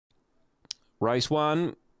Race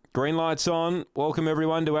 1. Green lights on. Welcome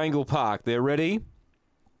everyone to Angle Park. They're ready.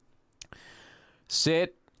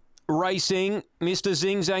 Set. Racing. Mr.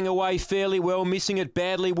 Zing Zang away fairly well. Missing it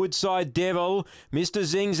badly. Woodside Devil. Mr.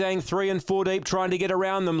 Zing Zang 3 and 4 deep trying to get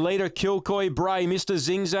around them. Leader Kilcoy Bray. Mr.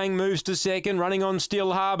 Zing Zang moves to second. Running on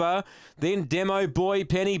Still Harbour. Then Demo Boy,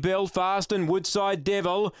 Penny Belfast and Woodside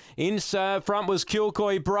Devil. In front was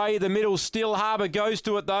Kilcoy Bray. The middle Still Harbour goes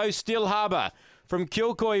to it though. Still Harbour from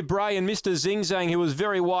Kilcoy Bray and Mr. Zing Zang, who was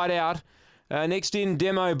very wide out. Next in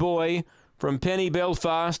Demo Boy from Penny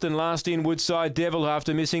Belfast, and last in Woodside Devil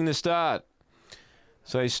after missing the start.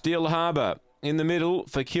 So Still Harbour in the middle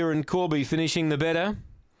for Kieran Corby, finishing the better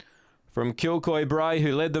from Kilcoy Bray,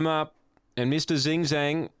 who led them up, and Mr. Zing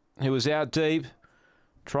Zang, who was out deep,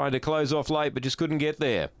 tried to close off late but just couldn't get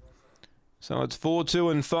there. So it's 4, 2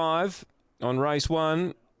 and 5 on race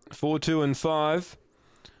 1. 4, 2 and 5.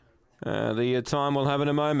 The time we'll have in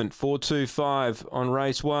a moment. 4, 2, 5 on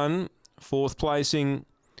race 1. Fourth placing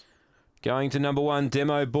going to number 1,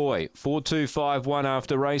 Demo Boy. 4, 2, 5, 1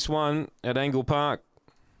 after race 1 at Angle Park.